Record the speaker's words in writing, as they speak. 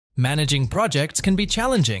Managing projects can be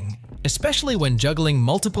challenging, especially when juggling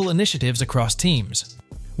multiple initiatives across teams.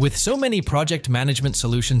 With so many project management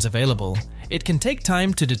solutions available, it can take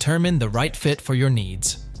time to determine the right fit for your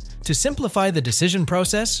needs. To simplify the decision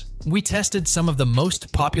process, we tested some of the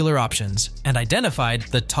most popular options and identified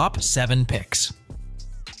the top 7 picks.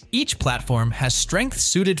 Each platform has strengths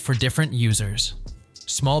suited for different users.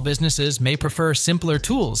 Small businesses may prefer simpler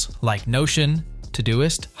tools like Notion,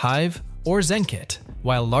 Todoist, Hive, or Zenit,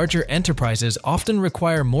 while larger enterprises often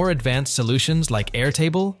require more advanced solutions like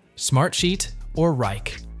Airtable, Smartsheet, or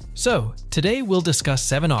Reich. So, today we'll discuss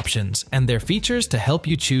 7 options and their features to help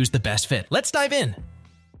you choose the best fit. Let's dive in!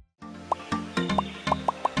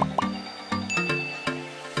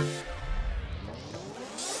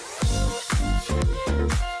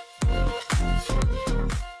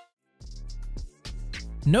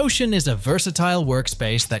 Notion is a versatile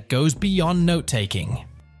workspace that goes beyond note-taking.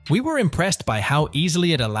 We were impressed by how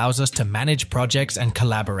easily it allows us to manage projects and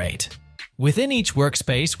collaborate. Within each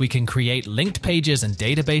workspace, we can create linked pages and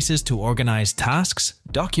databases to organize tasks,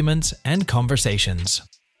 documents, and conversations.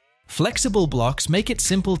 Flexible blocks make it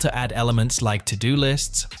simple to add elements like to-do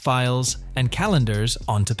lists, files, and calendars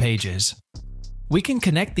onto pages. We can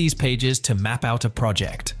connect these pages to map out a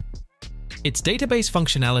project. Its database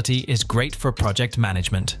functionality is great for project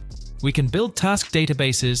management. We can build task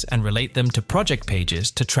databases and relate them to project pages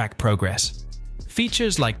to track progress.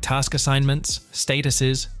 Features like task assignments,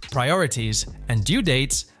 statuses, priorities, and due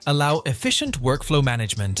dates allow efficient workflow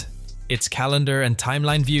management. Its calendar and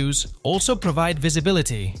timeline views also provide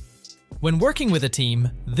visibility. When working with a team,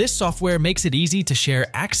 this software makes it easy to share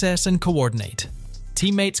access and coordinate.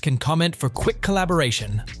 Teammates can comment for quick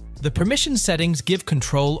collaboration. The permission settings give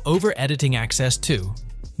control over editing access too.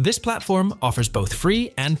 This platform offers both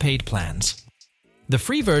free and paid plans. The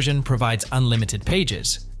free version provides unlimited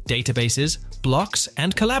pages, databases, blocks,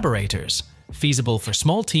 and collaborators, feasible for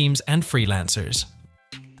small teams and freelancers.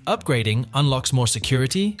 Upgrading unlocks more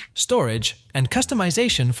security, storage, and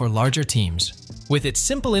customization for larger teams. With its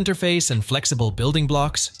simple interface and flexible building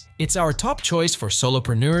blocks, it's our top choice for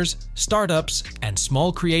solopreneurs, startups, and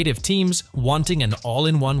small creative teams wanting an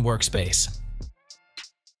all-in-one workspace.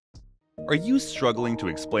 Are you struggling to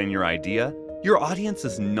explain your idea? Your audience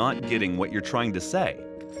is not getting what you're trying to say.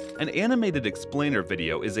 An animated explainer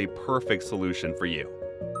video is a perfect solution for you.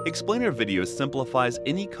 Explainer video simplifies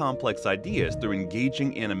any complex ideas through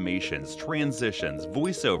engaging animations, transitions,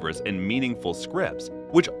 voiceovers, and meaningful scripts,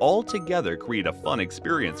 which all together create a fun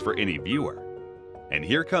experience for any viewer. And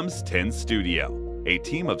here comes 10 Studio, a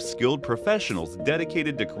team of skilled professionals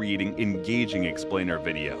dedicated to creating engaging explainer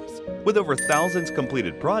videos. With over thousands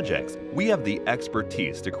completed projects, we have the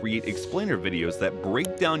expertise to create explainer videos that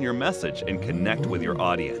break down your message and connect with your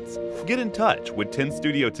audience. Get in touch with 10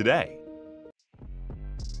 Studio today.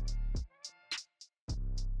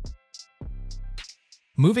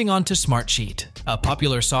 Moving on to Smartsheet, a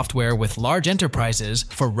popular software with large enterprises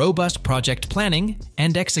for robust project planning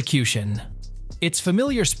and execution. Its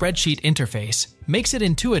familiar spreadsheet interface makes it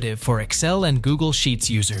intuitive for Excel and Google Sheets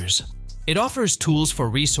users. It offers tools for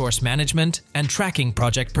resource management and tracking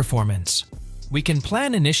project performance. We can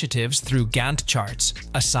plan initiatives through Gantt charts,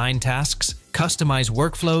 assign tasks, customize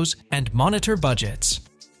workflows, and monitor budgets.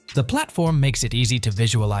 The platform makes it easy to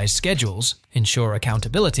visualize schedules, ensure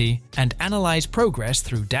accountability, and analyze progress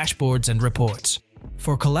through dashboards and reports.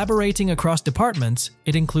 For collaborating across departments,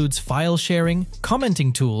 it includes file sharing,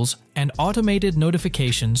 commenting tools, and automated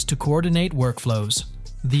notifications to coordinate workflows.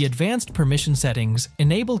 The advanced permission settings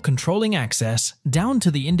enable controlling access down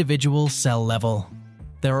to the individual cell level.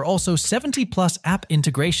 There are also 70+ app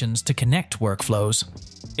integrations to connect workflows.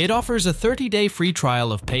 It offers a 30-day free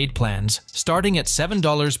trial of paid plans, starting at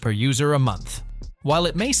 $7 per user a month. While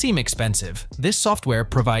it may seem expensive, this software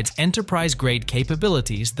provides enterprise-grade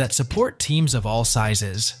capabilities that support teams of all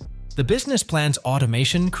sizes. The business plan's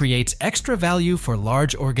automation creates extra value for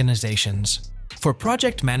large organizations. For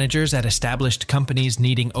project managers at established companies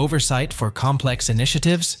needing oversight for complex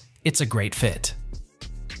initiatives, it's a great fit.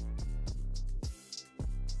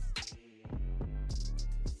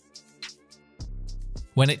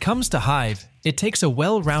 When it comes to Hive, it takes a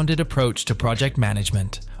well-rounded approach to project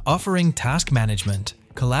management, offering task management,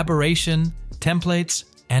 collaboration, templates,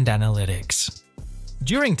 and analytics.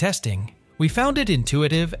 During testing, we found it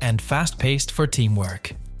intuitive and fast-paced for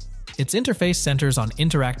teamwork. Its interface centers on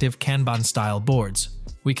interactive Kanban-style boards.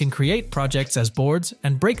 We can create projects as boards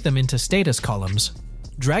and break them into status columns.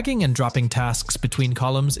 Dragging and dropping tasks between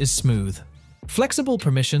columns is smooth. Flexible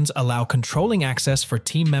permissions allow controlling access for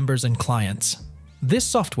team members and clients. This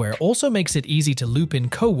software also makes it easy to loop in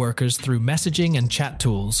co-workers through messaging and chat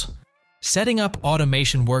tools. Setting up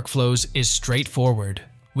automation workflows is straightforward.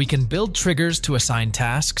 We can build triggers to assign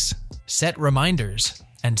tasks, set reminders,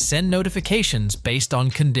 and send notifications based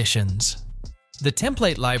on conditions. The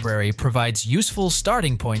template library provides useful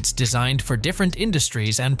starting points designed for different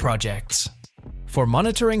industries and projects. For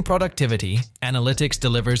monitoring productivity, Analytics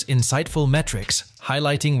delivers insightful metrics,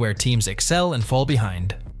 highlighting where teams excel and fall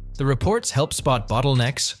behind. The reports help spot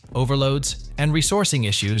bottlenecks, overloads, and resourcing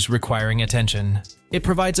issues requiring attention. It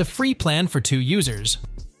provides a free plan for 2 users.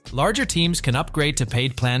 Larger teams can upgrade to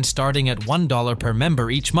paid plans starting at $1 per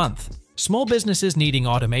member each month. Small businesses needing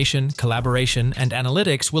automation, collaboration, and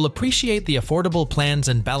analytics will appreciate the affordable plans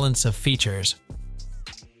and balance of features.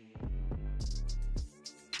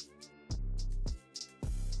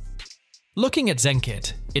 Looking at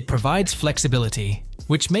Zenit, it provides flexibility,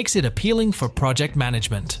 which makes it appealing for project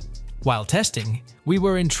management. While testing, we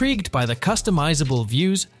were intrigued by the customizable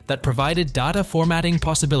views that provided data formatting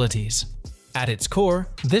possibilities. At its core,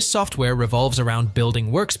 this software revolves around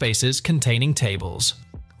building workspaces containing tables.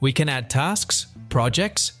 We can add tasks,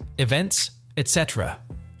 projects, events, etc.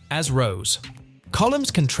 as rows. Columns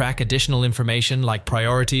can track additional information like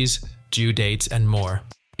priorities, due dates, and more.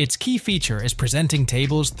 Its key feature is presenting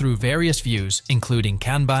tables through various views, including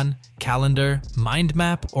Kanban, calendar, mind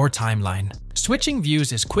map, or timeline. Switching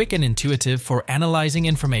views is quick and intuitive for analyzing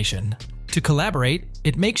information. To collaborate,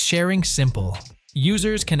 it makes sharing simple.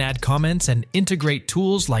 Users can add comments and integrate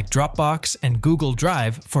tools like Dropbox and Google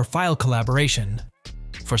Drive for file collaboration.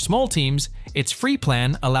 For small teams, its free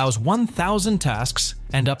plan allows 1,000 tasks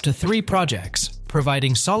and up to 3 projects,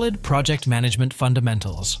 providing solid project management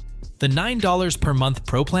fundamentals. The $9 per month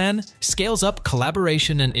Pro plan scales up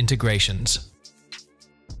collaboration and integrations.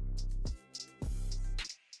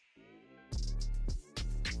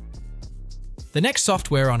 The next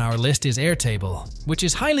software on our list is Airtable, which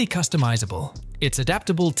is highly customizable. Its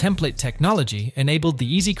adaptable template technology enabled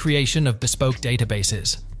the easy creation of bespoke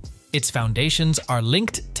databases. Its foundations are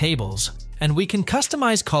linked tables, and we can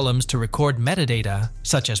customize columns to record metadata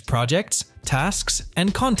such as projects, tasks,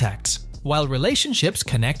 and contacts, while relationships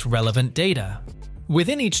connect relevant data.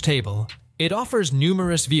 Within each table, it offers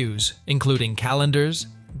numerous views, including calendars,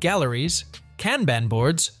 galleries, Kanban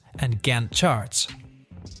boards, and Gantt charts.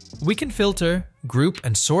 We can filter, group,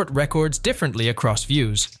 and sort records differently across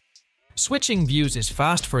views. Switching views is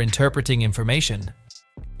fast for interpreting information.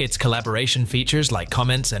 Its collaboration features like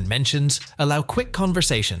comments and mentions allow quick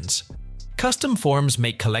conversations. Custom forms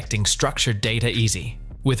make collecting structured data easy.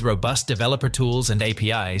 With robust developer tools and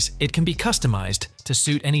APIs, it can be customized to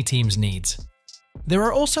suit any team's needs. There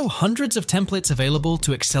are also hundreds of templates available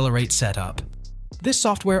to accelerate setup. This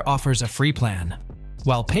software offers a free plan,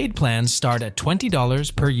 while paid plans start at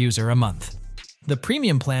 $20 per user a month. The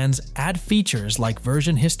premium plans add features like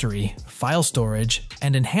version history, file storage,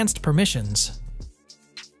 and enhanced permissions.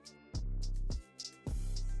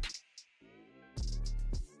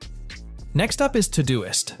 Next up is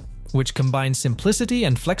Todoist, which combines simplicity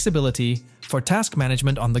and flexibility for task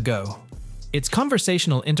management on the go. Its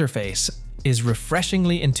conversational interface is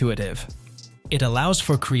refreshingly intuitive. It allows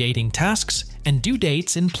for creating tasks and due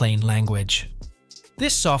dates in plain language.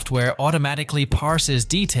 This software automatically parses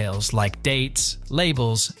details like dates,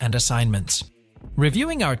 labels, and assignments.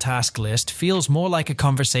 Reviewing our task list feels more like a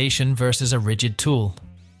conversation versus a rigid tool.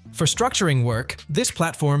 For structuring work, this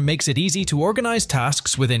platform makes it easy to organize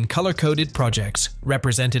tasks within color-coded projects,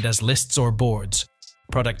 represented as lists or boards.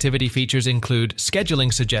 Productivity features include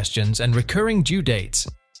scheduling suggestions and recurring due dates.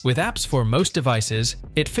 With apps for most devices,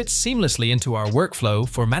 it fits seamlessly into our workflow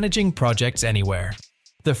for managing projects anywhere.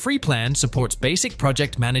 The free plan supports basic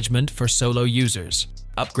project management for solo users.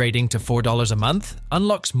 Upgrading to $4 a month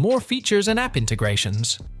unlocks more features and app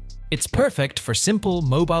integrations. It's perfect for simple,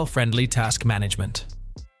 mobile-friendly task management.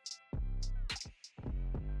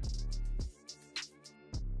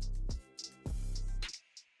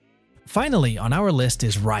 Finally, on our list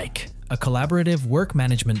is Reich, a collaborative work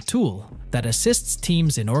management tool that assists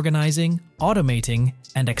teams in organizing, automating,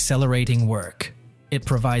 and accelerating work. It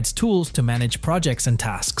provides tools to manage projects and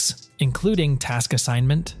tasks, including task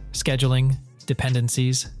assignment, scheduling,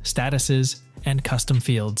 dependencies, statuses, and custom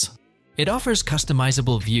fields. It offers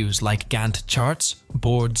customizable views like Gantt charts,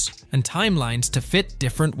 boards, and timelines to fit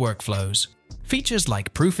different workflows. Features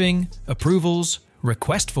like proofing, approvals,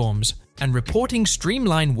 request forms, and reporting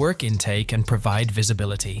streamline work intake and provide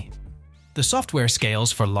visibility. The software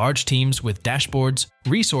scales for large teams with dashboards,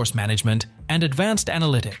 resource management, and advanced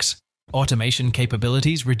analytics. Automation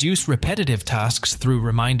capabilities reduce repetitive tasks through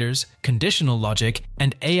reminders, conditional logic,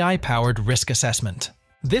 and AI-powered risk assessment.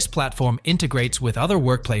 This platform integrates with other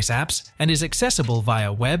workplace apps and is accessible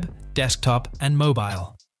via web, desktop, and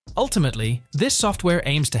mobile. Ultimately, this software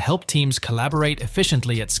aims to help teams collaborate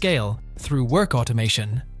efficiently at scale through work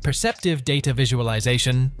automation, perceptive data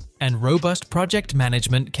visualization, and robust project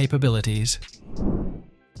management capabilities.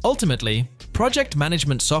 Ultimately, project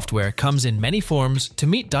management software comes in many forms to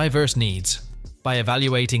meet diverse needs. By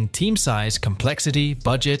evaluating team size, complexity,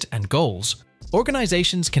 budget, and goals,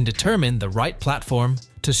 organizations can determine the right platform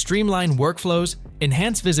to streamline workflows,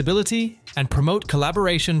 enhance visibility, and promote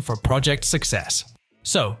collaboration for project success.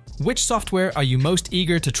 So, which software are you most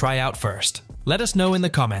eager to try out first? Let us know in the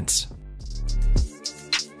comments.